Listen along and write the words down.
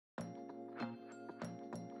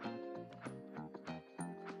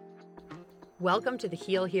Welcome to the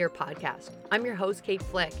Heal Here podcast. I'm your host, Kate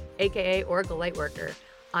Flick, aka Oracle Lightworker.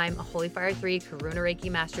 I'm a Holy Fire 3 Karuna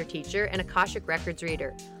Reiki Master Teacher and Akashic Records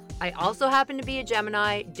reader. I also happen to be a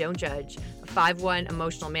Gemini, don't judge, a 5/1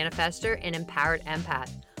 emotional manifester, and empowered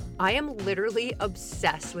empath. I am literally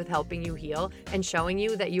obsessed with helping you heal and showing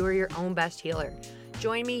you that you are your own best healer.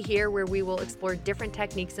 Join me here where we will explore different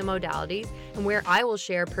techniques and modalities, and where I will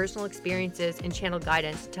share personal experiences and channel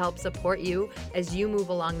guidance to help support you as you move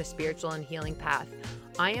along the spiritual and healing path.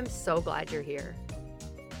 I am so glad you're here.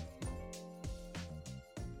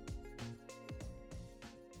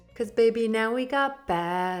 Cause baby, now we got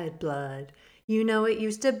bad blood. You know it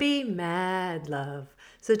used to be mad love.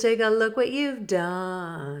 So take a look what you've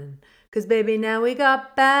done. Cause baby, now we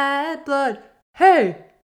got bad blood. Hey!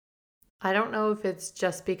 I don't know if it's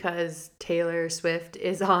just because Taylor Swift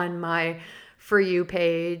is on my For You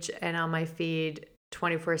page and on my feed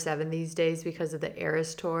 24/7 these days because of the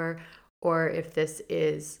Eras tour, or if this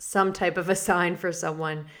is some type of a sign for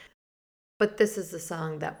someone. But this is the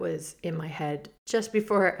song that was in my head just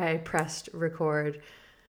before I pressed record.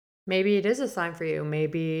 Maybe it is a sign for you.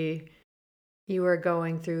 Maybe you are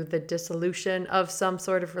going through the dissolution of some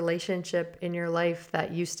sort of relationship in your life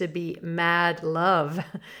that used to be mad love.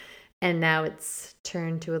 And now it's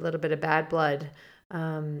turned to a little bit of bad blood.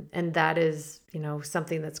 And that is,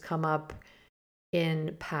 something that's come up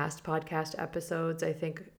in past podcast episodes. I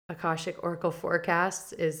think Akashic Oracle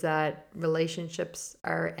forecasts is that relationships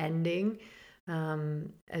are ending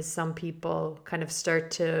as some people kind of start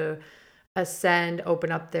to ascend,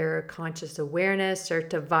 open up their conscious awareness, start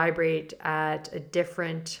to vibrate at a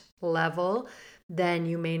different level. Then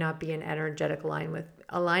you may not be in energetic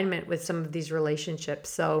alignment with some of these relationships.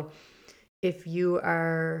 So if you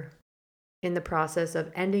are in the process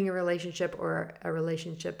of ending a relationship, or a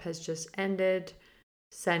relationship has just ended,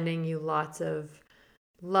 sending you lots of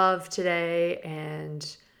love today,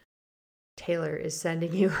 and Taylor is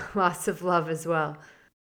sending you lots of love as well.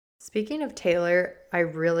 Speaking of Taylor, I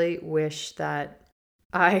really wish that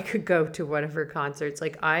I could go to one of her concerts.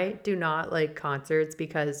 Like, I do not like concerts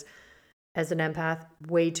because as an empath,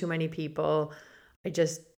 way too many people. I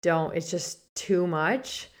just don't. It's just too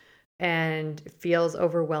much and feels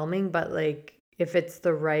overwhelming. But like, if it's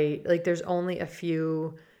the right, like, there's only a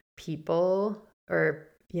few people or,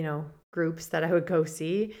 groups that I would go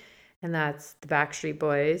see. And that's the Backstreet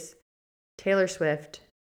Boys, Taylor Swift,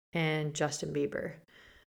 and Justin Bieber.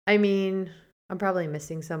 I mean, I'm probably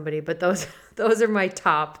missing somebody, but those are my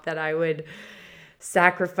top that I would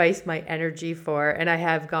sacrifice my energy for. And I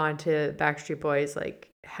have gone to Backstreet Boys like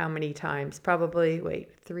how many times? Probably,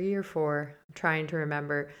 3 or 4. I'm trying to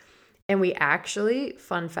remember. And we actually,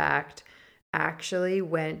 fun fact,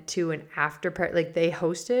 went to an after party. Like,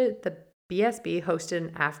 the BSB hosted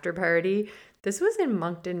an after party. This was in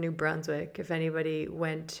Moncton, New Brunswick. If anybody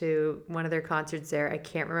went to one of their concerts there, I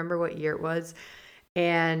can't remember what year it was.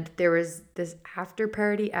 And there was this after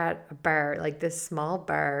party at a bar, like this small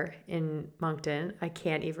bar in Moncton. I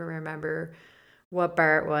can't even remember what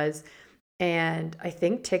bar it was. And I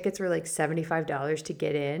think tickets were like $75 to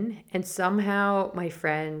get in. And somehow my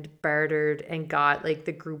friend bartered and got like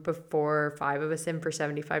the group of 4 or 5 of us in for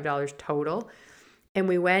 $75 total. And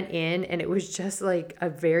we went in, and it was just like a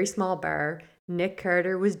very small bar. Nick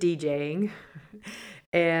Carter was DJing.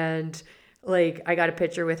 And like, I got a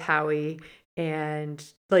picture with Howie, and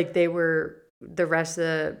like, the rest of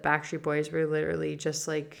the Backstreet Boys were literally just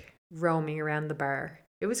like roaming around the bar.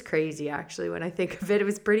 It was crazy, actually, when I think of it. It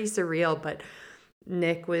was pretty surreal, but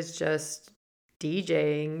Nick was just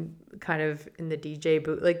DJing kind of in the DJ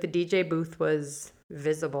booth. Like, the DJ booth was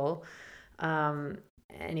visible.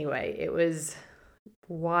 Anyway, it was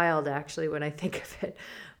wild, actually, when I think of it.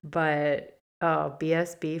 But,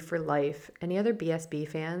 BSB for life. Any other BSB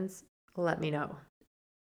fans? Let me know.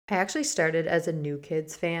 I actually started as a New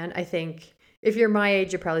Kids fan. I think if you're my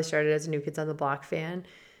age, you probably started as a New Kids on the Block fan.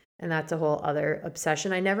 And that's a whole other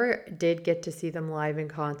obsession. I never did get to see them live in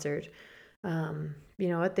concert. You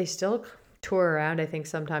know what? They still tour around, I think,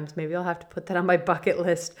 sometimes. Maybe I'll have to put that on my bucket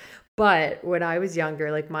list. But when I was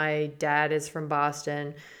younger, like, my dad is from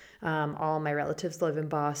Boston. All my relatives live in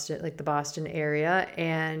Boston, like the Boston area.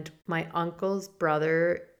 And my uncle's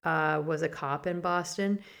brother was a cop in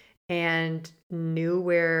Boston and knew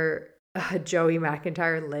where Joey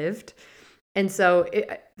McIntyre lived. And so,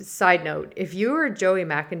 side note, if you were a Joey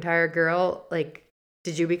McIntyre girl, like,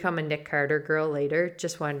 did you become a Nick Carter girl later?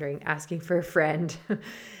 Just wondering, asking for a friend.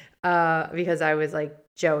 Because I was like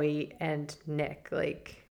Joey and Nick,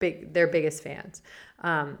 like their biggest fans.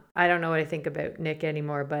 I don't know what I think about Nick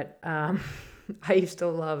anymore, but I used to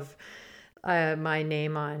love my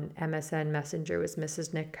name on MSN Messenger was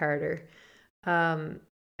Mrs. Nick Carter.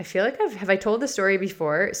 I feel like have I told the story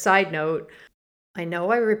before? Side note, I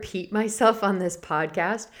know I repeat myself on this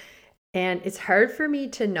podcast, and it's hard for me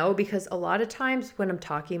to know because a lot of times when I'm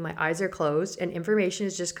talking, my eyes are closed and information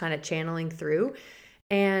is just kind of channeling through.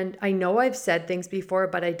 And I know I've said things before,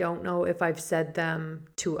 but I don't know if I've said them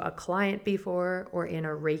to a client before or in a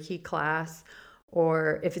Reiki class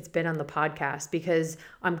or if it's been on the podcast because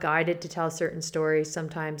I'm guided to tell certain stories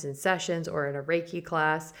sometimes in sessions or in a Reiki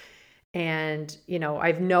class. And,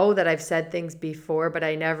 I know that I've said things before, but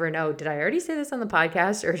I never know, did I already say this on the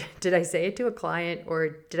podcast or did I say it to a client or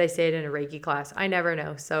did I say it in a Reiki class? I never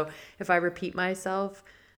know. So if I repeat myself,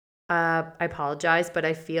 I apologize, but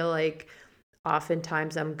I feel like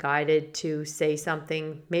oftentimes I'm guided to say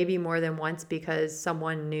something maybe more than once because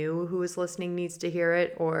someone new who is listening needs to hear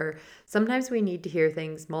it, or sometimes we need to hear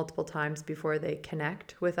things multiple times before they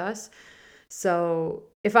connect with us. So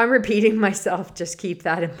if I'm repeating myself, just keep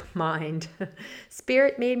that in mind.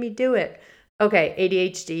 Spirit made me do it. Okay,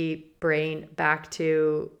 ADHD brain, back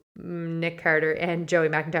to Nick Carter and Joey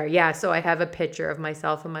McIntyre. Yeah, so I have a picture of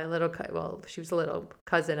myself and my she was a little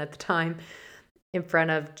cousin at the time, in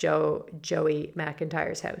front of Joey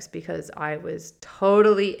McIntyre's house because I was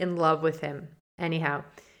totally in love with him. Anyhow,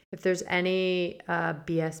 if there's any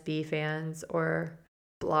BSB fans or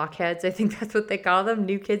blockheads, I think that's what they call them,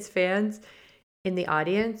 New Kids fans in the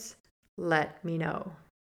audience, let me know.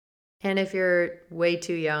 And if you're way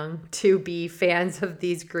too young to be fans of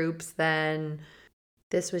these groups, then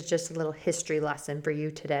this was just a little history lesson for you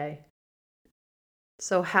today.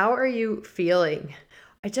 So, how are you feeling?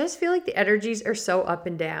 I just feel like the energies are so up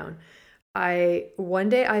and down. One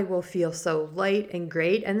day I will feel so light and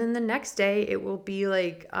great, and then the next day it will be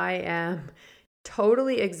like I am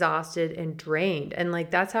totally exhausted and drained. And like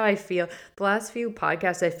that's how I feel. The last few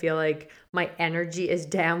podcasts, I feel like my energy is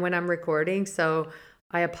down when I'm recording. So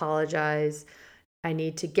I apologize. I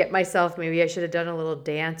need to get myself, maybe I should have done a little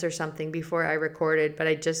dance or something before I recorded, but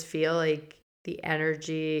I just feel like the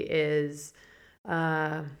energy is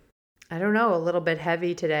I don't know, a little bit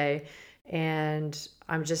heavy today. And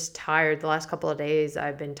I'm just tired. The last couple of days,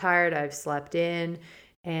 I've been tired. I've slept in.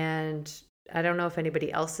 And I don't know if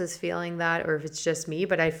anybody else is feeling that or if it's just me,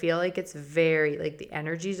 but I feel like it's like the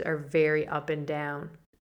energies are very up and down.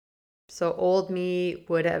 So old me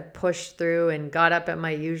would have pushed through and got up at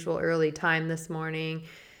my usual early time this morning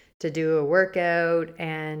to do a workout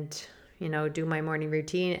and, do my morning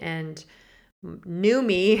routine. And new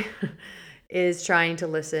me is trying to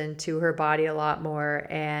listen to her body a lot more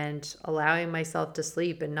and allowing myself to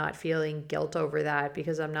sleep and not feeling guilt over that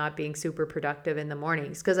because I'm not being super productive in the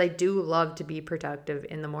mornings. Because I do love to be productive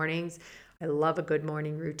in the mornings. I love a good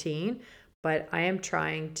morning routine, but I am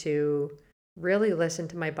trying to really listen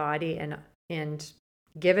to my body and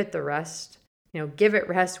give it the rest. Give it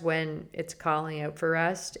rest when it's calling out for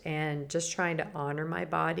rest and just trying to honor my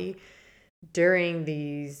body during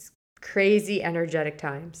these crazy energetic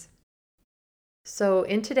times. So,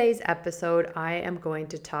 in today's episode, I am going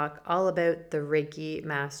to talk all about the Reiki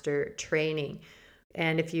Master training.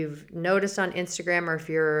 And if you've noticed on Instagram or if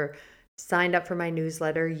you're signed up for my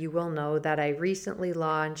newsletter, you will know that I recently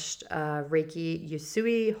launched Reiki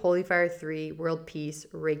Usui Holy Fire 3 World Peace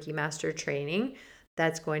Reiki Master training.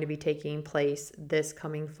 That's going to be taking place this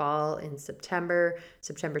coming fall in September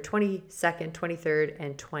 22nd, 23rd,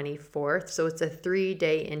 and 24th. So, it's a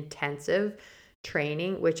 3-day intensive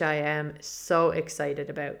training, which I am so excited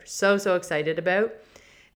about. So excited about.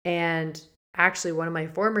 And actually, one of my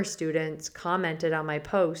former students commented on my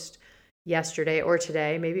post yesterday or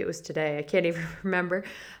today, maybe it was today, I can't even remember.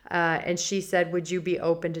 And she said, would you be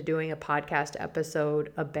open to doing a podcast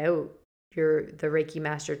episode about the Reiki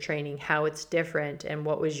Master training, how it's different, and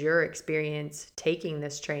what was your experience taking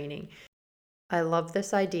this training? I love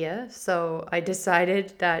this idea. So I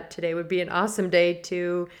decided that today would be an awesome day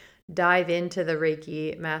to dive into the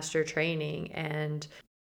Reiki Master training and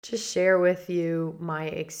just share with you my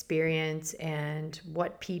experience and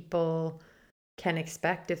what people can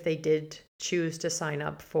expect if they did choose to sign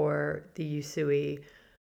up for the Usui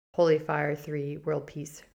Holy Fire 3 World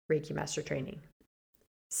Peace Reiki Master training.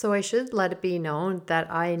 So I should let it be known that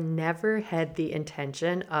I never had the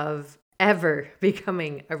intention of ever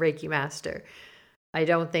becoming a Reiki Master. I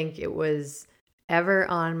don't think it was ever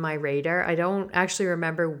on my radar. I don't actually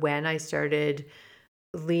remember when I started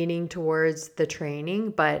leaning towards the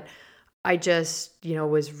training, but I just,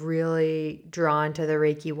 was really drawn to the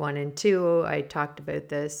Reiki 1 and 2. I talked about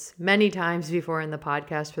this many times before in the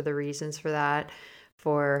podcast for the reasons for that,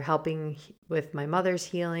 for helping with my mother's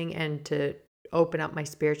healing and to open up my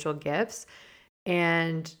spiritual gifts.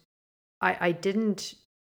 And I didn't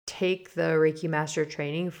take the Reiki Master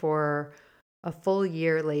training for a full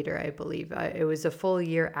year later, I believe. It was a full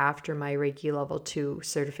year after my Reiki level 2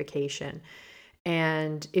 certification.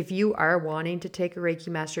 And if you are wanting to take a Reiki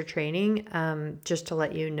master training, just to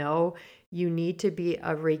let you know, you need to be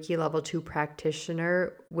a Reiki level 2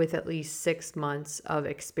 practitioner with at least 6 months of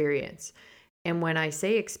experience. And when I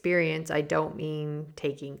say experience, I don't mean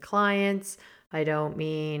taking clients. I don't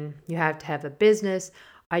mean you have to have a business.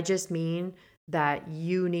 I just mean that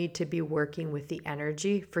you need to be working with the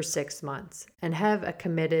energy for 6 months and have a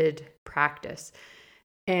committed practice.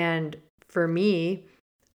 And for me,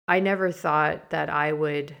 I never thought that I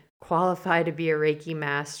would qualify to be a Reiki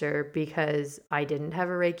master because I didn't have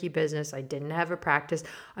a Reiki business. I didn't have a practice.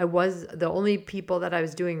 The only people that I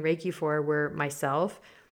was doing Reiki for were myself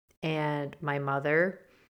and my mother.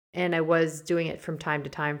 And I was doing it from time to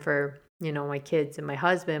time for, my kids and my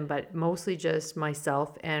husband, but mostly just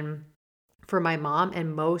myself and for my mom.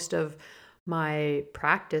 And most of my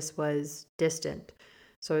practice was distant.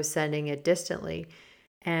 So I was sending it distantly.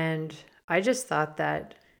 And I just thought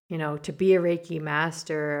that, to be a Reiki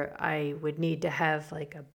master, I would need to have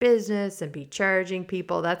like a business and be charging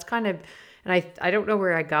people. That's kind of, and I don't know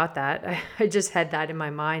where I got that. I just had that in my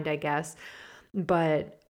mind, I guess.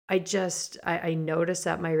 But I noticed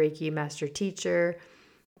that my Reiki master teacher,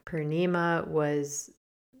 Purnima, was,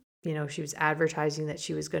 she was advertising that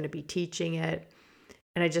she was going to be teaching it.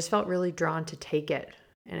 And I just felt really drawn to take it.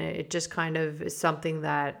 And it just kind of is something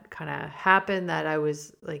that kind of happened that I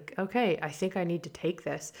was like, okay, I think I need to take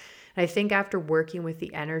this. And I think after working with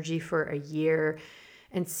the energy for a year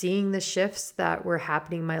and seeing the shifts that were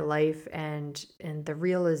happening in my life and the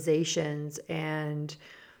realizations and,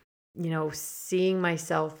 seeing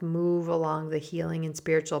myself move along the healing and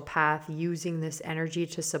spiritual path using this energy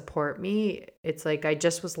to support me, it's like I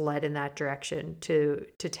just was led in that direction to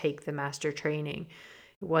take the master training.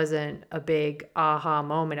 It wasn't a big aha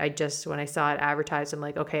moment. When I saw it advertised, I'm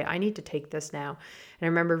like, okay, I need to take this now. And I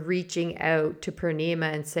remember reaching out to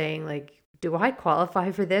Purnima and saying, like, do I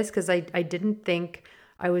qualify for this? Because I didn't think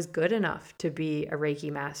I was good enough to be a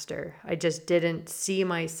Reiki master. I just didn't see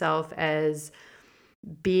myself as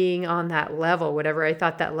being on that level, whatever I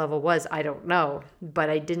thought that level was. I don't know, but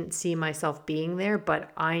I didn't see myself being there. But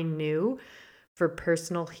I knew for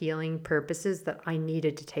personal healing purposes that I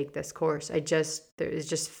needed to take this course. I just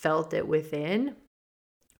felt it within.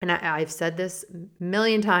 And I've said this a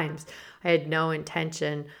million times. I had no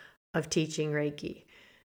intention of teaching Reiki.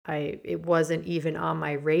 It wasn't even on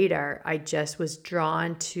my radar. I just was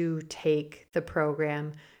drawn to take the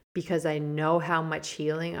program because I know how much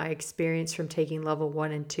healing I experienced from taking level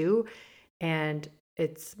 1 and 2. And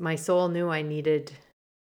my soul knew I needed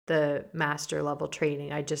the master level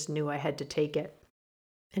training. I just knew I had to take it.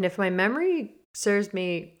 And if my memory serves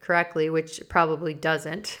me correctly, which probably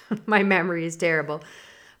doesn't, my memory is terrible,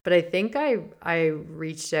 but I think I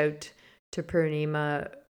reached out to Purnima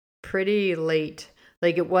pretty late.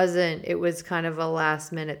 Like it was kind of a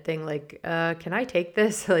last minute thing. Like, can I take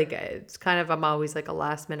this? Like it's kind of, I'm always like a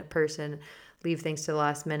last minute person, leave things to the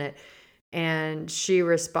last minute. And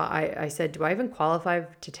I said, do I even qualify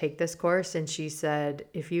to take this course? And she said,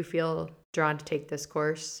 if you feel drawn to take this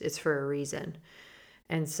course, it's for a reason.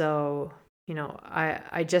 And so,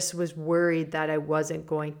 I just was worried that I wasn't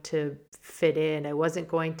going to fit in. I wasn't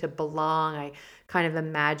going to belong. I kind of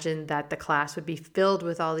imagined that the class would be filled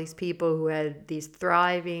with all these people who had these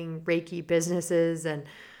thriving Reiki businesses. And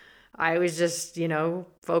I was just,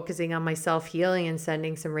 focusing on my self-healing and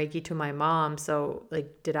sending some Reiki to my mom. So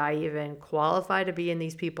like, did I even qualify to be in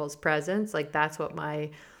these people's presence? Like that's what my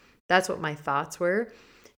thoughts were.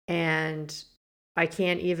 And I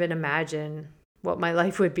can't even imagine what my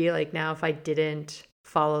life would be like now if I didn't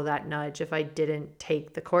follow that nudge, if I didn't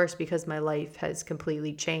take the course, because my life has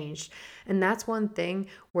completely changed. And that's one thing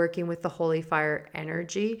working with the Holy Fire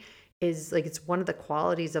energy is like, it's one of the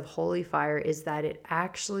qualities of Holy Fire is that it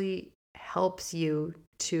actually helps you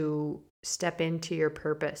to step into your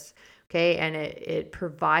purpose. Okay. And it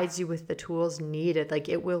provides you with the tools needed. Like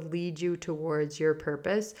it will lead you towards your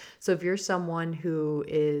purpose. So if you're someone who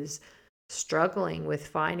is struggling with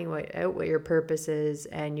finding out what your purpose is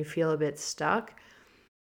and you feel a bit stuck,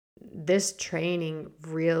 this training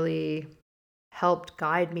really helped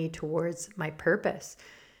guide me towards my purpose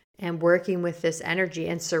and working with this energy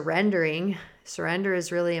and surrendering. Surrender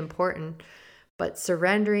is really important, but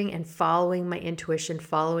surrendering and following my intuition,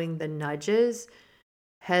 following the nudges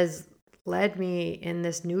has led me in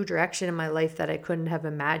this new direction in my life that I couldn't have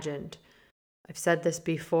imagined. I've said this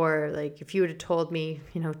before, like if you would have told me,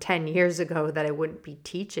 10 years ago that I wouldn't be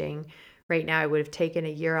teaching, right now I would have taken a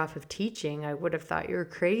year off of teaching, I would have thought you were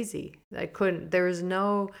crazy. There was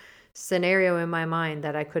no scenario in my mind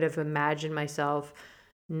that I could have imagined myself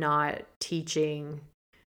not teaching,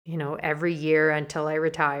 every year until I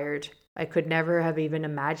retired. I could never have even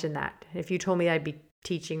imagined that. If you told me I'd be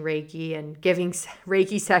teaching Reiki and giving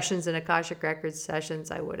Reiki sessions and Akashic Records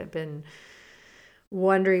sessions, I would have been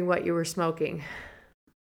wondering what you were smoking.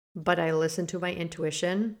 But I listened to my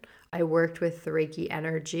intuition. I worked with the Reiki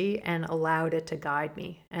energy and allowed it to guide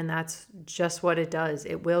me. And that's just what it does.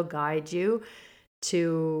 It will guide you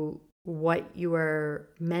to what you are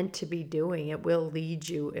meant to be doing. It will lead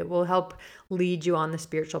you. It will help lead you on the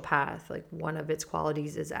spiritual path. Like, one of its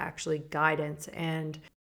qualities is actually guidance. And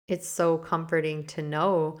it's so comforting to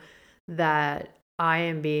know that I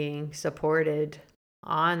am being supported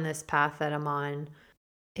on this path that I'm on.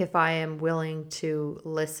 If I am willing to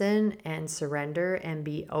listen and surrender and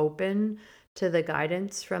be open to the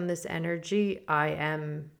guidance from this energy, I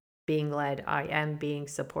am being led, I am being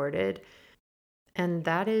supported. And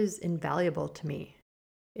that is invaluable to me.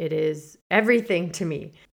 It is everything to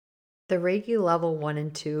me. The Reiki level 1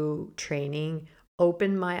 and 2 training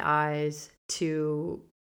opened my eyes to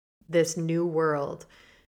this new world,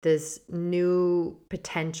 this new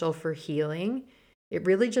potential for healing. It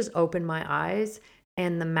really just opened my eyes.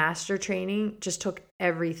 And the master training just took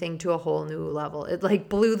everything to a whole new level. It like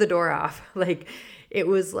blew the door off. Like, it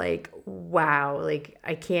was like, wow. Like,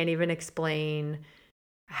 I can't even explain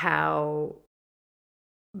how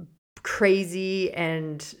crazy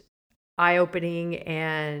and eye-opening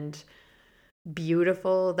and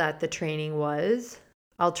beautiful that the training was.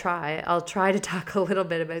 I'll try to talk a little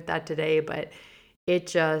bit about that today, but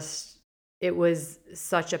it was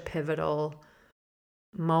such a pivotal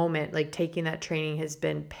moment. Like, taking that training has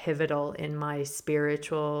been pivotal in my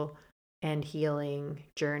spiritual and healing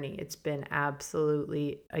journey. It's been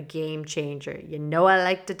absolutely a game changer. I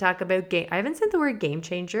like to talk about I haven't said the word game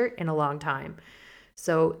changer in a long time.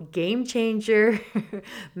 So, game changer,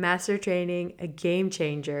 master training, a game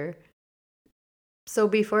changer. So,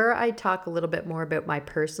 before I talk a little bit more about my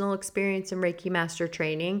personal experience in Reiki Master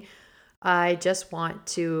training, I just want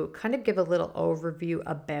to kind of give a little overview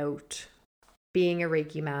about being a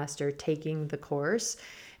Reiki Master, taking the course.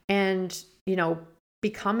 And,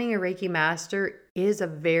 becoming a Reiki Master is a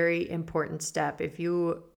very important step. If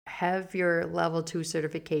you have your level 2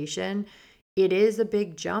 certification, it is a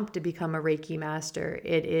big jump to become a Reiki Master.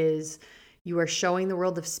 You are showing the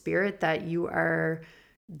world of spirit that you are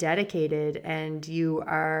dedicated and you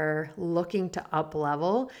are looking to up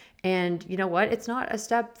level. And you know what? It's not a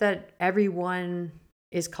step that everyone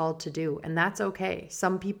is called to do, and that's okay.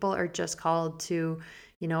 Some people are just called to,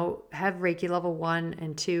 have Reiki level 1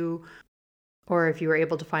 and 2, or if you were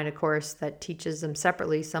able to find a course that teaches them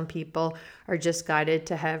separately, some people are just guided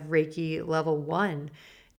to have Reiki level 1.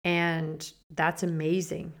 And that's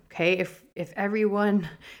amazing. Okay. If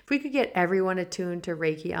we could get everyone attuned to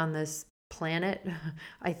Reiki on this planet,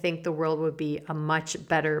 I think the world would be a much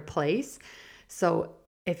better place. So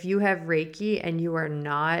if you have Reiki and you are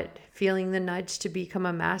not feeling the nudge to become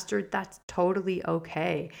a master, that's totally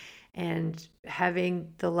okay. And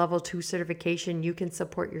having the level 2 certification, you can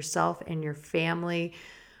support yourself and your family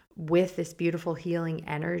with this beautiful healing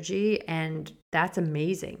energy. And that's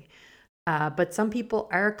amazing. But some people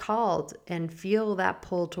are called and feel that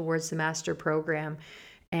pull towards the master program.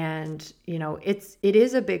 And, it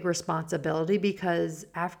is a big responsibility, because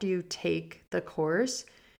after you take the course,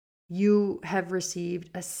 you have received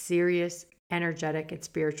a serious energetic and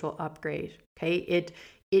spiritual upgrade. Okay.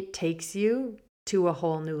 It takes you to a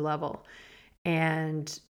whole new level. And,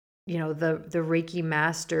 the Reiki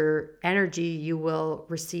Master energy, you will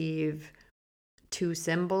receive 2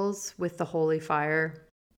 symbols with the Holy Fire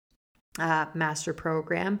master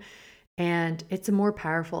program, and it's a more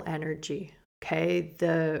powerful energy. Okay.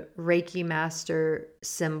 The Reiki Master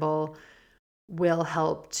symbol will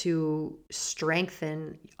help to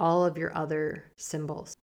strengthen all of your other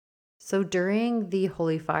symbols. So during the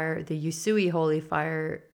Usui Holy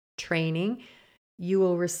Fire training, you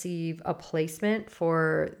will receive a placement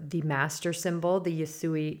for the master symbol, the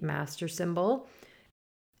Usui master symbol,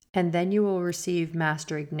 and then you will receive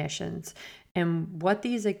master ignitions. And what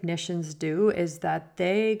these ignitions do is that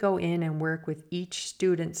they go in and work with each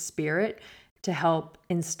student's spirit to help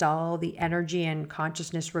install the energy and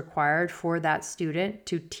consciousness required for that student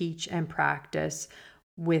to teach and practice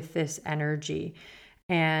with this energy.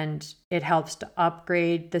 And it helps to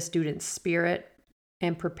upgrade the student's spirit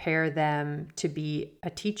and prepare them to be a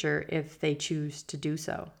teacher if they choose to do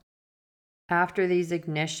so. After these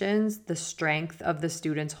ignitions, the strength of the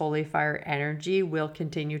student's holy fire energy will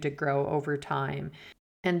continue to grow over time.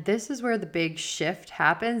 And this is where the big shift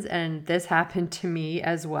happens. And this happened to me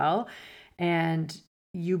as well. And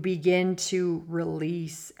you begin to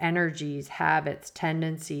release energies, habits,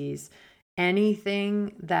 tendencies,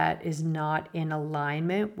 anything that is not in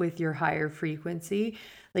alignment with your higher frequency.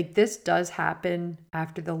 Like this does happen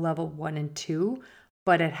after the level 1 and 2,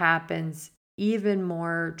 but it happens even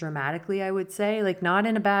more dramatically, I would say. Like not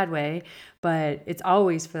in a bad way, but it's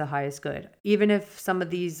always for the highest good. Even if some of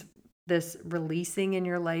this releasing in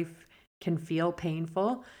your life can feel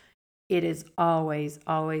painful, it is always,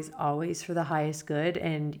 always, always for the highest good.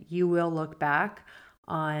 And you will look back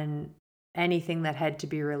on anything that had to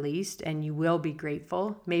be released and you will be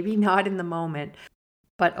grateful. Maybe not in the moment,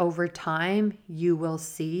 but over time, you will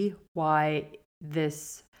see why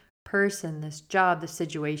this person, this job, this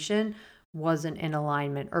situation wasn't in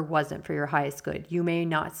alignment or wasn't for your highest good. You may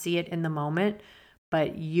not see it in the moment,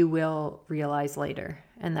 but you will realize later.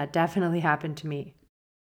 And that definitely happened to me.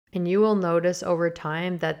 And you will notice over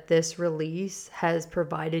time that this release has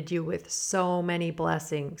provided you with so many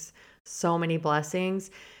blessings,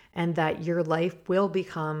 and that your life will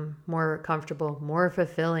become more comfortable, more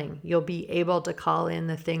fulfilling. You'll be able to call in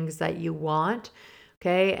the things that you want,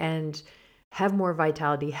 okay, and have more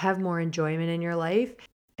vitality, have more enjoyment in your life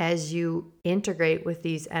as you integrate with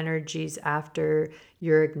these energies after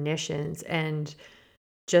your ignitions, and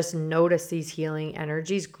just notice these healing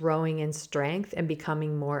energies growing in strength and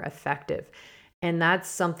becoming more effective. And that's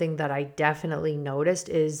something that I definitely noticed,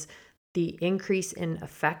 is the increase in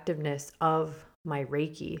effectiveness of my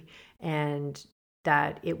Reiki, and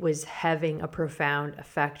that it was having a profound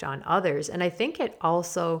effect on others. And I think it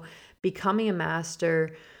also, becoming a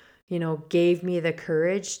master, gave me the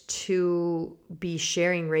courage to be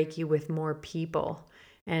sharing Reiki with more people.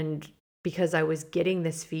 And because I was getting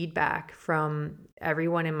this feedback from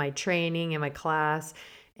everyone in my training, in my class,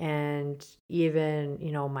 and even,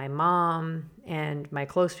 my mom and my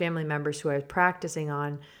close family members who I was practicing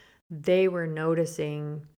on, they were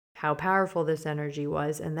noticing how powerful this energy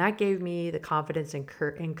was. And that gave me the confidence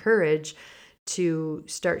and courage to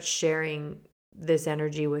start sharing this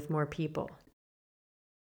energy with more people.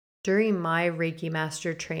 During my Reiki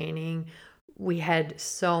Master training, we had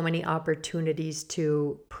so many opportunities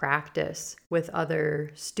to practice with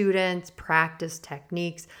other students, practice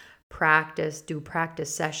techniques, do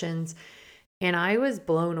practice sessions. And I was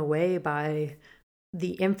blown away by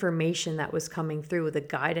the information that was coming through, the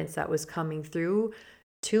guidance that was coming through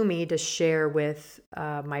to me to share with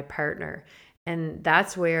my partner. And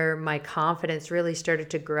that's where my confidence really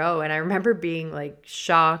started to grow. And I remember being like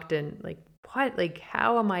shocked and like, what? Like,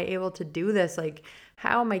 how am I able to do this? Like,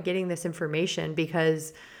 how am I getting this information?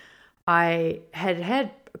 Because I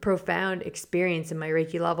had profound experience in my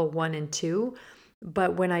Reiki level 1 and 2.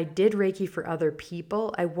 But when I did Reiki for other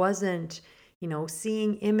people, I wasn't,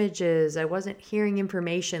 seeing images. I wasn't hearing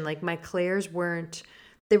information. Like my clairs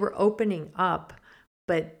they were opening up,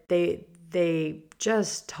 but they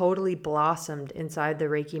just totally blossomed inside the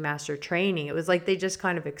Reiki Master training. It was like they just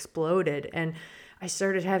kind of exploded. And I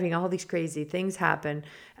started having all these crazy things happen.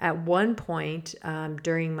 At one point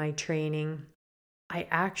during my training, I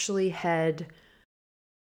actually had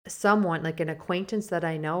someone, like an acquaintance that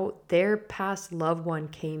I know, their past loved one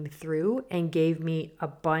came through and gave me a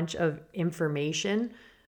bunch of information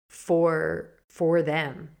for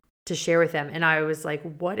them to share with them. And I was like,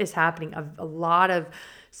 what is happening? A lot of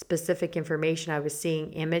specific information. I was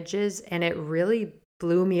seeing images, and it really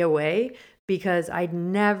blew me away because I'd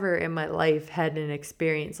never in my life had an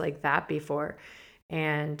experience like that before.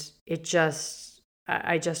 And I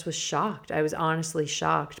just was shocked. I was honestly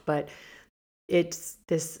shocked. But it's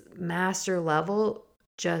this master level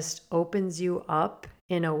just opens you up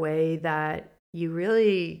in a way that you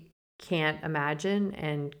really can't imagine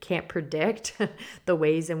and can't predict the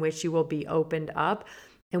ways in which you will be opened up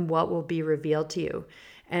and what will be revealed to you.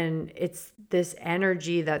 And it's this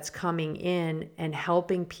energy that's coming in and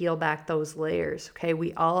helping peel back those layers. Okay.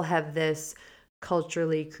 We all have this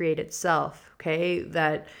culturally created self. Okay.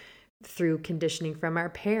 That through conditioning from our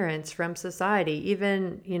parents, from society,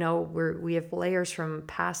 even, we have layers from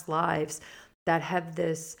past lives that have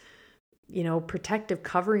this, protective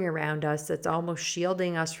covering around us that's almost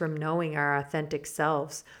shielding us from knowing our authentic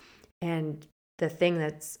selves. And the thing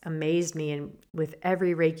that's amazed me, and with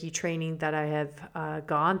every Reiki training that I have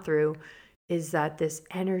gone through, is that this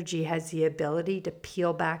energy has the ability to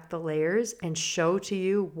peel back the layers and show to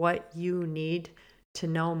you what you need to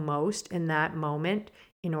know most in that moment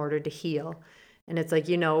in order to heal. And it's like,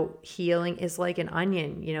 healing is like an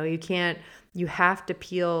onion. You have to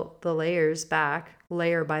peel the layers back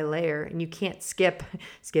layer by layer, and you can't skip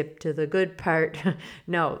to the good part.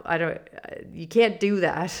 No, you can't do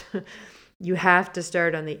that. You have to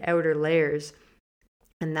start on the outer layers.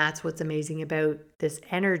 And that's what's amazing about this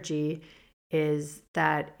energy, is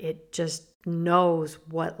that it just knows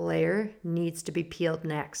what layer needs to be peeled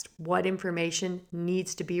next, what information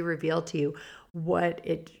needs to be revealed to you, what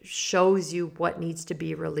it shows you, what needs to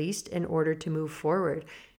be released in order to move forward.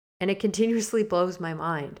 And it continuously blows my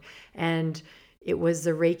mind. And it was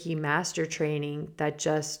the Reiki master training that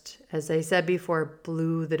just, as I said before,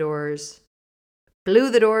 blew the doors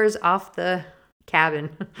off the cabin.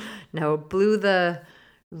 No, blew the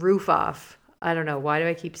roof off. I don't know. Why do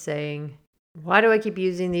I keep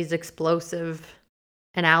using these explosive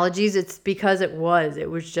analogies? It's because it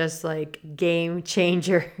was just like game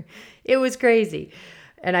changer. It was crazy.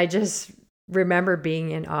 And I just remember being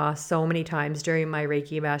in awe so many times during my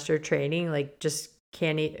Reiki master training, like just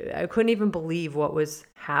I couldn't even believe what was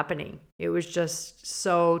happening. It was just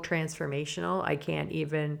so transformational. I can't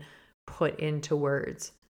even put into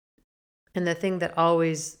words. And the thing that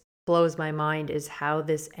always blows my mind is how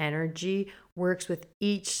this energy works with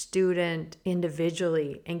each student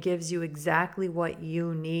individually and gives you exactly what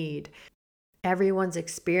you need. Everyone's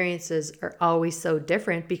experiences are always so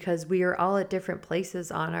different because we are all at different places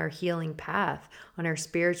on our healing path, on our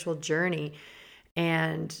spiritual journey.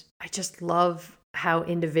 And I just love how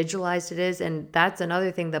individualized it is. And that's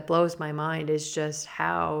another thing that blows my mind, is just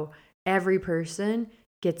how every person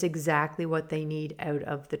gets exactly what they need out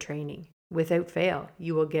of the training. Without fail,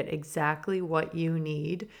 you will get exactly what you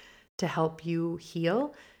need to help you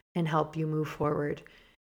heal and help you move forward.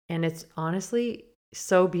 And it's honestly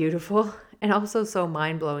so beautiful and also so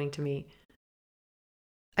mind-blowing to me.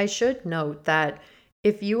 I should note that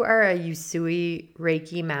if you are a Usui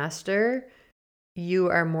Reiki master, you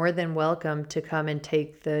are more than welcome to come and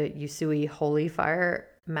take the Usui Holy Fire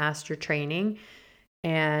Master Training.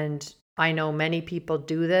 And I know many people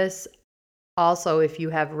do this. Also, if you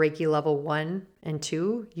have Reiki level 1 and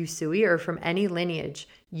 2 Usui, or from any lineage,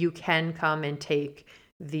 you can come and take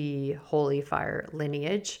the Holy Fire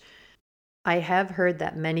lineage. I have heard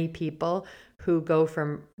that many people who go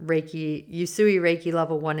from Usui Reiki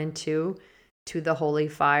level 1 and 2 to the Holy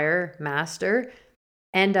Fire Master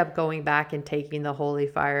end up going back and taking the Holy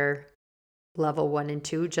Fire level 1 and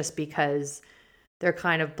 2, just because they're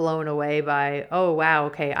kind of blown away by, oh, wow,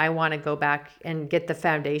 okay, I want to go back and get the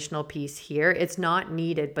foundational piece here. It's not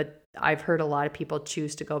needed, but I've heard a lot of people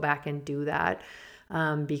choose to go back and do that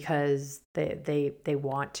because they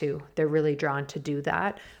want to. They're really drawn to do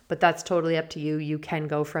that. But that's totally up to you. You can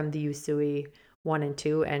go from the Usui 1 and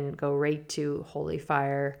 2 and go right to Holy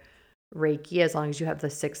Fire Reiki as long as you have the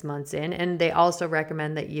 6 months in. And they also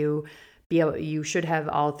recommend that you should have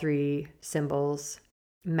all 3 symbols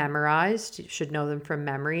memorized. You should know them from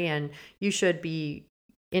memory, and you should be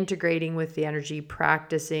integrating with the energy,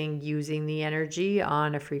 practicing using the energy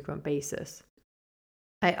on a frequent basis.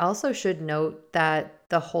 I also should note that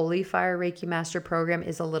the Holy Fire Reiki Master Program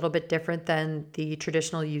is a little bit different than the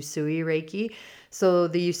traditional Usui Reiki. So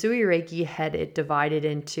the Usui Reiki had it divided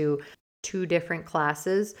into 2 different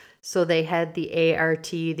classes. So they had the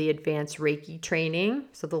ART, the Advanced Reiki Training,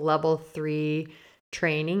 so the level 3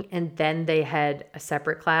 training, and then they had a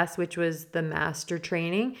separate class, which was the Master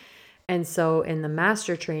Training. And so in the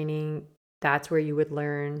Master Training, that's where you would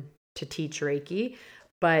learn to teach Reiki.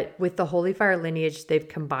 But with the Holy Fire lineage, they've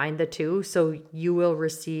combined the 2. So you will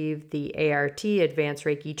receive the ART, Advanced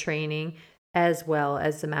Reiki Training, as well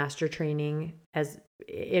as the Master Training as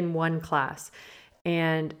in one class.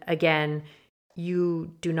 And again,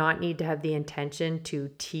 you do not need to have the intention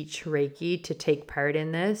to teach Reiki to take part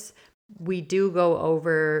in this. We do go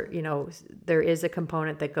over, there is a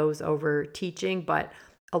component that goes over teaching, but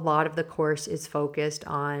a lot of the course is focused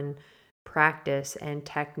on practice and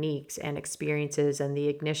techniques and experiences and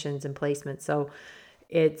the ignitions and placements. So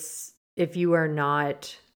if you are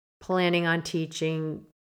not planning on teaching,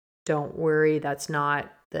 don't worry, that's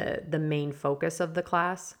not the main focus of the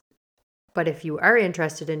class. But if you are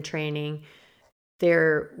interested in training,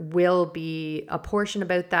 there will be a portion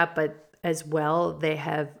about that, but as well, they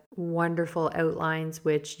have wonderful outlines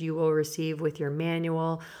which you will receive with your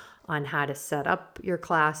manual on how to set up your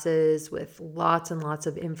classes, with lots and lots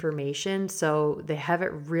of information. So they have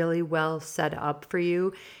it really well set up for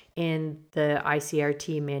you in the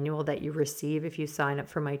ICRT manual that you receive if you sign up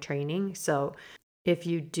for my training. So if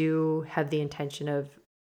you do have the intention of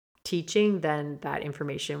teaching, then that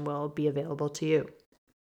information will be available to you.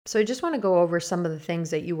 So I just want to go over some of the things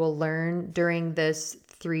that you will learn during this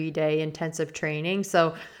 3-day intensive training.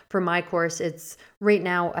 So for my course, it's right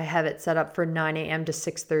now I have it set up for 9 a.m. to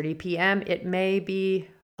 6:30 p.m. It may be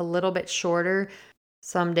a little bit shorter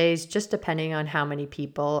some days, just depending on how many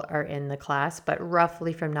people are in the class, but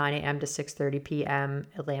roughly from 9 a.m. to 6:30 p.m.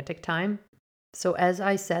 Atlantic time. So, as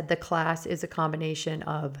I said, the class is a combination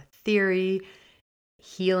of theory,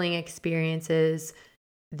 healing experiences,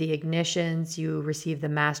 the ignitions, you receive the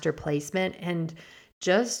master placement, and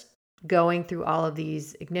just going through all of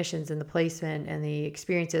these ignitions and the placement and the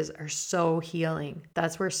experiences are so healing.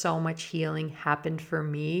 That's where so much healing happened for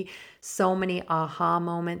me. So many aha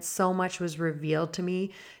moments, so much was revealed to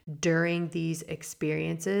me during these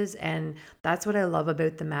experiences. And that's what I love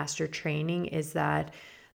about the master training, is that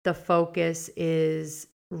the focus is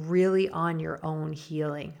really on your own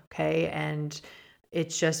healing. Okay. And it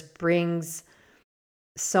just brings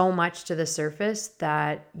so much to the surface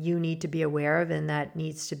that you need to be aware of and that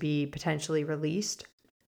needs to be potentially released.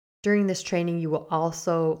 During this training, you will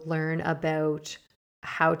also learn about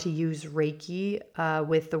how to use Reiki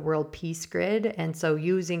with the World Peace Grid. And so,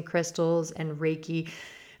 using crystals and Reiki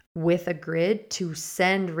with a grid to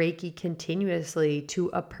send Reiki continuously to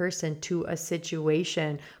a person, to a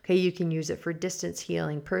situation. Okay, you can use it for distance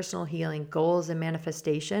healing, personal healing, goals, and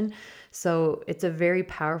manifestation. So it's a very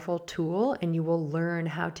powerful tool, and you will learn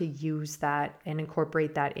how to use that and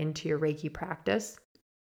incorporate that into your Reiki practice.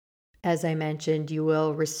 As I mentioned, you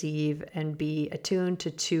will receive and be attuned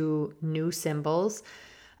to 2 new symbols,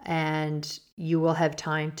 and you will have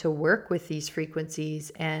time to work with these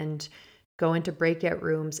frequencies and go into breakout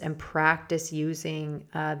rooms and practice using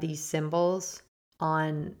these symbols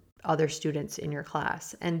on other students in your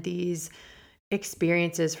class. And these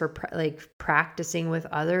experiences for practicing with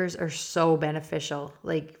others are so beneficial,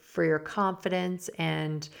 like for your confidence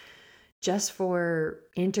and just for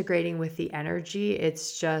integrating with the energy.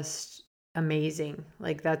 It's just amazing.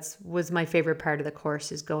 Like, that's was my favorite part of the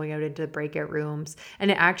course, is going out into the breakout rooms. And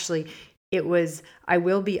it was, I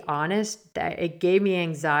will be honest, that it gave me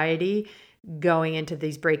anxiety going into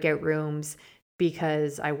these breakout rooms,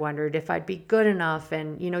 because I wondered if I'd be good enough.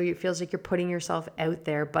 And, it feels like you're putting yourself out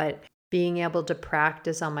there, but being able to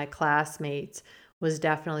practice on my classmates was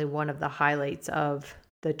definitely one of the highlights of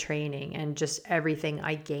the training, and just everything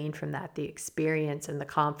I gained from that, the experience and the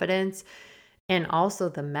confidence, and also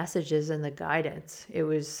the messages and the guidance. It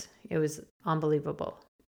was unbelievable.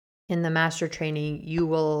 In the master training, you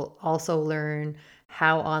will also learn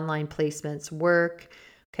how online placements work,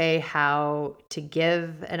 okay, how to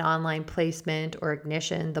give an online placement or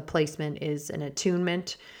ignition. The placement is an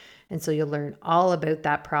attunement. And so you'll learn all about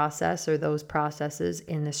that process, or those processes,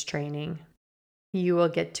 in this training. You will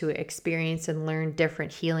get to experience and learn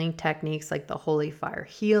different healing techniques, like the Holy Fire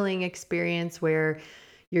Healing experience, where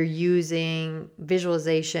you're using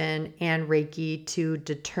visualization and Reiki to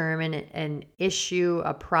determine an issue,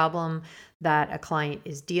 a problem that a client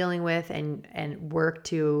is dealing with, and work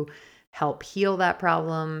to help heal that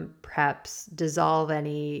problem, perhaps dissolve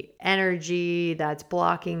any energy that's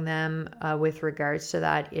blocking them with regards to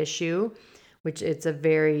that issue, which it's a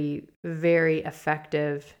very, very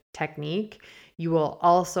effective technique. You will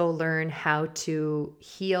also learn how to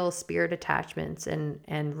heal spirit attachments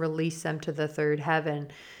and release them to the third heaven,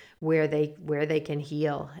 where they can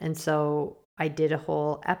heal. And so I did a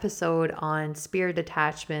whole episode on spirit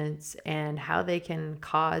attachments and how they can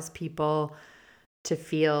cause people to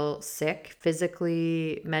feel sick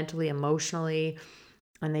physically, mentally, emotionally,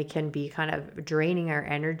 and they can be kind of draining our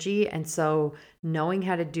energy. And so knowing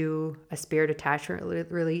how to do a spirit attachment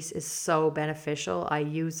release is so beneficial. I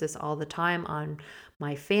use this all the time on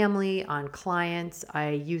my family, on clients. I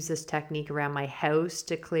use this technique around my house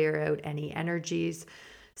to clear out any energies.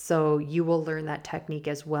 So you will learn that technique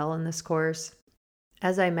as well in this course.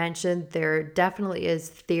 As I mentioned, there definitely is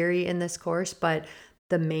theory in this course, but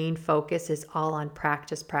the main focus is all on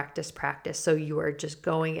practice, practice, practice. So you are just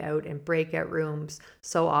going out in breakout rooms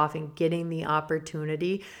so often, getting the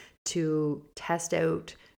opportunity to test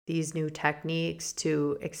out these new techniques,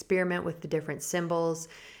 to experiment with the different symbols,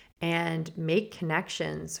 and make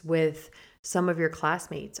connections with some of your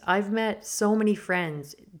classmates. I've met so many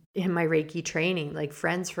friends in my Reiki training, like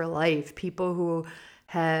friends for life, people who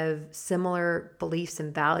have similar beliefs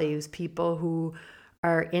and values, people who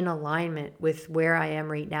are in alignment with where I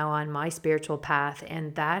am right now on my spiritual path.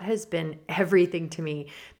 And that has been everything to me,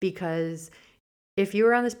 because if you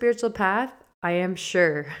are on the spiritual path, I am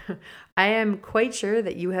sure, I am quite sure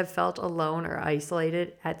that you have felt alone or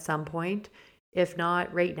isolated at some point, if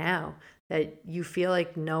not right now, that you feel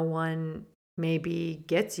like no one maybe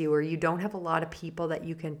gets you, or you don't have a lot of people that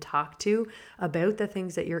you can talk to about the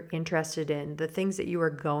things that you're interested in, the things that you are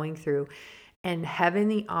going through. And having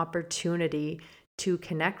the opportunity to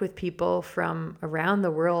connect with people from around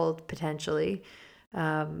the world, potentially,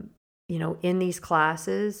 in these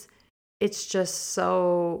classes, it's just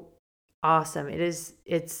so awesome.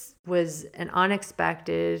 It was an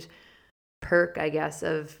unexpected perk, I guess,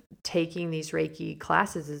 of taking these Reiki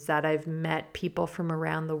classes is that I've met people from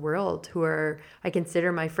around the world who I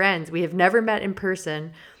consider my friends. We have never met in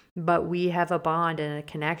person, but we have a bond and a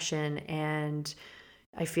connection. And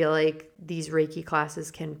I feel like these Reiki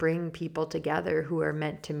classes can bring people together who are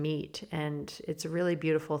meant to meet. And it's a really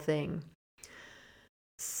beautiful thing.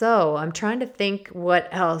 So I'm trying to think what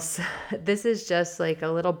else. This is just like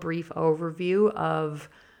a little brief overview of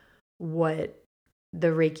what the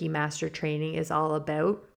Reiki Master Training is all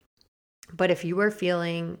about. But if you are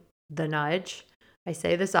feeling the nudge, I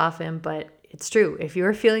say this often, but it's true. If you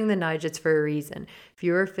are feeling the nudge, it's for a reason. If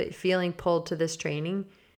you are feeling pulled to this training,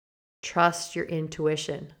 trust your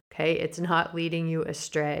intuition, okay? It's not leading you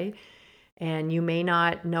astray. And you may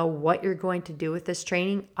not know what you're going to do with this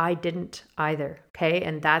training. I didn't either, okay?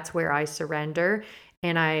 And that's where I surrender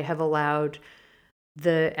and I have allowed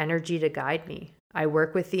the energy to guide me. I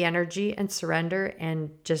work with the energy and surrender and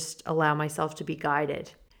just allow myself to be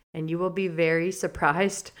guided. And you will be very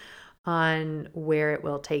surprised on where it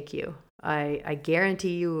will take you. I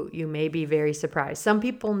guarantee you may be very surprised. Some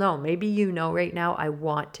people know. Maybe you know right now, I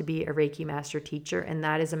want to be a Reiki Master teacher, and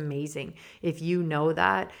that is amazing. If you know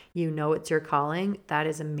that, you know it's your calling, that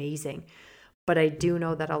is amazing. But I do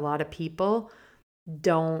know that a lot of people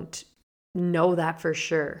don't know that for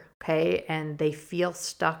sure, okay? And they feel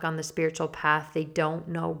stuck on the spiritual path. They don't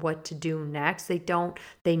know what to do next. They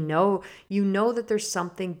know, you know that there's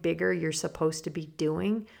something bigger you're supposed to be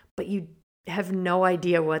doing, but you have no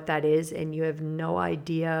idea what that is, and you have no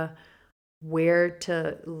idea where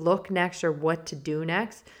to look next or what to do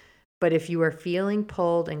next. But if you are feeling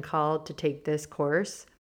pulled and called to take this course,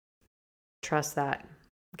 trust that.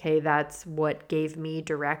 Okay, that's what gave me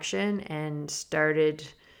direction and started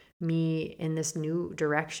me in this new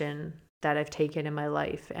direction that I've taken in my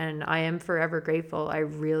life. And I am forever grateful. I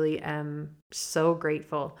really am so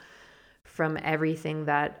grateful from everything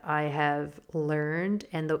that I have learned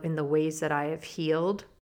and in the ways that I have healed.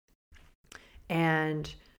 And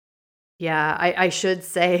yeah, I should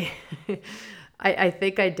say, I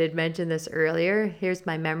think I did mention this earlier. Here's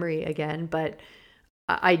my memory again, but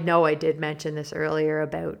I know I did mention this earlier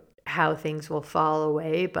about how things will fall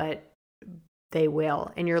away, but they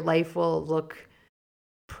will. And your life will look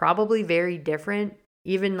probably very different.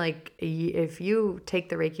 Even like if you take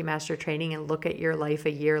the Reiki Master training and look at your life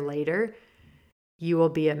a year later, you will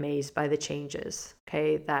be amazed by the changes,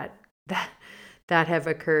 okay, that have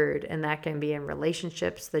occurred. And that can be in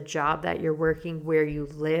relationships, the job that you're working, where you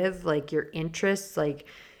live, like your interests, like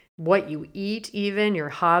what you eat, even your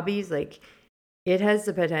hobbies. Like it has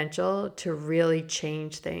the potential to really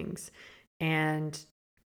change things. And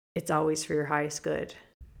it's always for your highest good.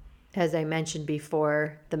 As I mentioned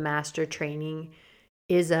before, the master training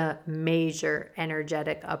is a major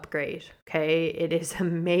energetic upgrade. Okay. It is a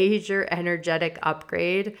major energetic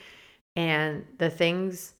upgrade, and the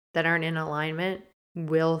things that aren't in alignment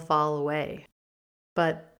will fall away.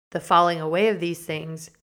 But the falling away of these things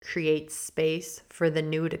creates space for the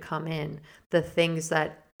new to come in, the things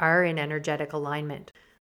that are in energetic alignment,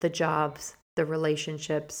 the jobs, the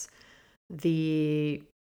relationships, the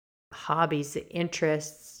hobbies, the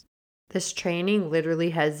interests. This training literally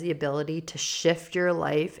has the ability to shift your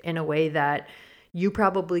life in a way that you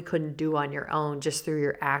probably couldn't do on your own just through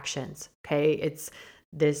your actions. Okay. It's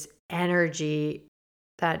this energy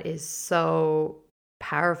that is so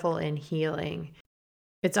powerful and healing.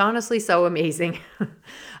 It's honestly so amazing.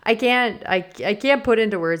 I can't put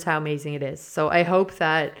into words how amazing it is. So I hope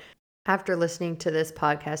that after listening to this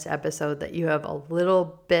podcast episode that you have a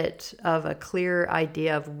little bit of a clear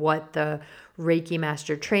idea of what the Reiki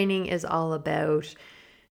Master training is all about.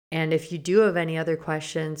 And if you do have any other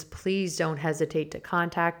questions, please don't hesitate to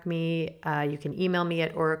contact me. You can email me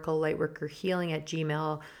at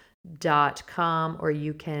oraclelightworkerhealing@gmail.com, or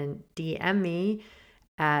you can DM me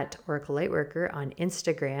at Oracle Lightworker on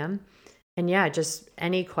Instagram. And yeah, just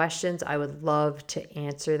any questions, I would love to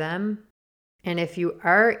answer them. And if you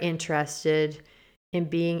are interested in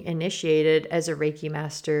being initiated as a Reiki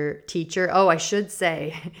Master teacher, I should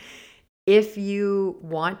say, if you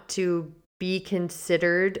want to be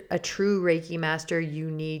considered a true Reiki Master,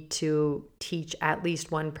 you need to teach at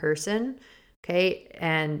least one person, okay?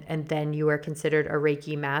 And then you are considered a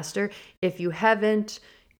Reiki Master. If you haven't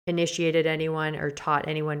initiated anyone or taught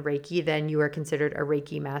anyone Reiki, then you are considered a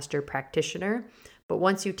Reiki Master practitioner. But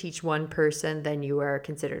once you teach one person, then you are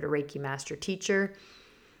considered a Reiki Master teacher.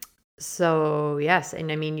 So yes,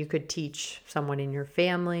 and I mean, you could teach someone in your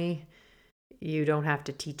family. You don't have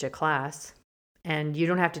to teach a class, and you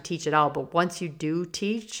don't have to teach at all. But once you do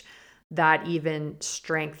teach, that even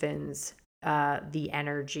strengthens the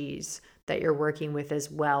energies that you're working with as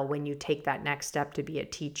well when you take that next step to be a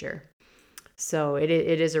teacher. So it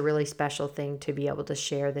is a really special thing to be able to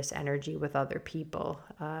share this energy with other people.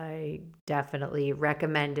 I definitely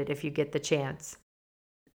recommend it if you get the chance.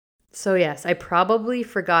 So yes, I probably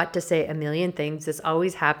forgot to say a million things. This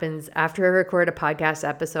always happens after I record a podcast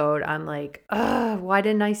episode. I'm like, why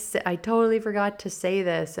didn't I say? I totally forgot to say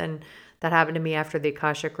this. And that happened to me after the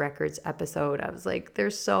Akashic Records episode. I was like,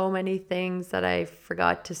 there's so many things that I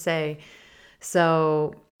forgot to say.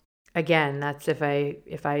 So again, that's if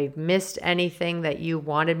I missed anything that you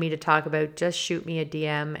wanted me to talk about, just shoot me a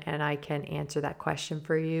DM and I can answer that question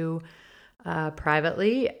for you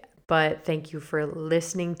privately. But thank you for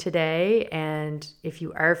listening today. And if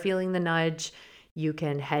you are feeling the nudge, you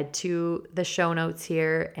can head to the show notes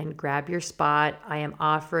here and grab your spot. I am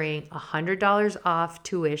offering $100 off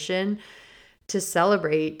tuition to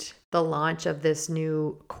celebrate the launch of this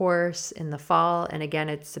new course in the fall. And again,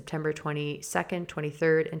 it's September 22nd,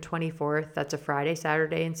 23rd, and 24th. That's a Friday,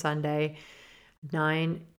 Saturday, and Sunday,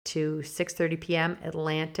 9 to 6:30 p.m.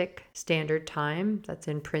 Atlantic Standard Time. That's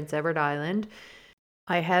in Prince Edward Island.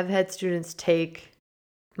 I have had students take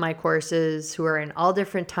my courses who are in all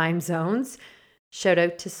different time zones. Shout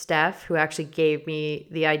out to Steph, who actually gave me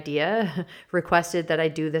the idea, requested that I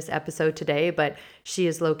do this episode today, but she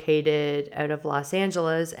is located out of Los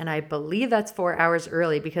Angeles, and I believe that's 4 hours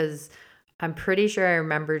early because I'm pretty sure I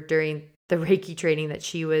remember during the Reiki training that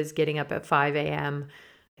she was getting up at 5 a.m.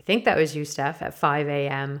 I think that was you, Steph, at 5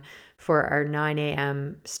 a.m. for our 9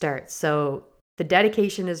 a.m. start. So the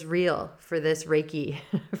dedication is real for this Reiki,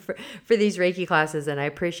 for these Reiki classes, and I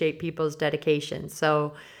appreciate people's dedication.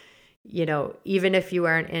 So, even if you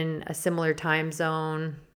aren't in a similar time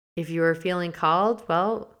zone, if you are feeling called,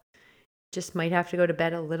 well, just might have to go to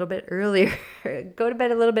bed a little bit earlier. Go to bed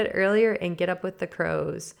a little bit earlier and get up with the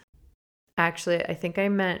crows. Actually, I think I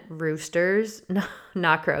meant roosters, no,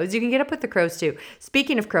 not crows. You can get up with the crows too.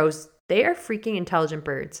 Speaking of crows, they are freaking intelligent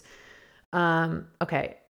birds.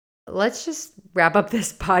 Okay. Let's just wrap up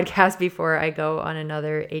this podcast before I go on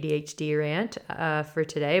another ADHD rant for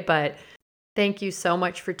today. But thank you so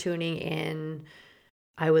much for tuning in.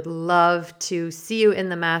 I would love to see you in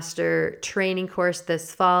the master training course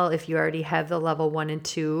this fall. If you already have the level 1 and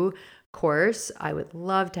 2 course, I would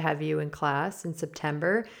love to have you in class in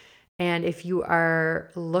September. And if you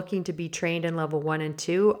are looking to be trained in level 1 and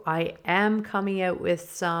 2, I am coming out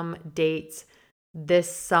with some dates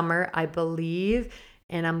this summer, I believe.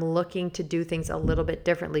 And I'm looking to do things a little bit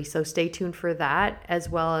differently. So stay tuned for that, as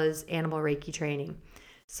well as animal Reiki training.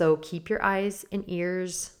 So keep your eyes and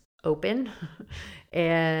ears open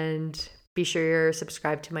and be sure you're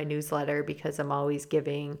subscribed to my newsletter because I'm always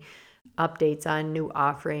giving updates on new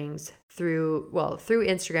offerings through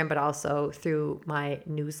Instagram, but also through my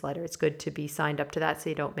newsletter. It's good to be signed up to that so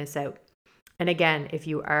you don't miss out. And again, if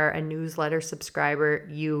you are a newsletter subscriber,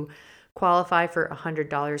 you qualify for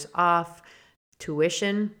 $100 off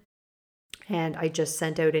tuition. And I just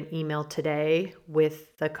sent out an email today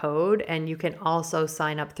with the code. And you can also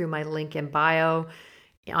sign up through my link in bio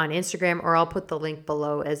on Instagram, or I'll put the link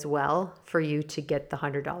below as well for you to get the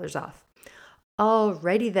 $100 off.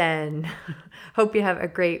 Alrighty then. Hope you have a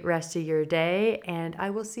great rest of your day. And I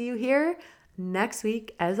will see you here next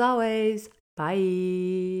week as always.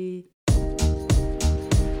 Bye.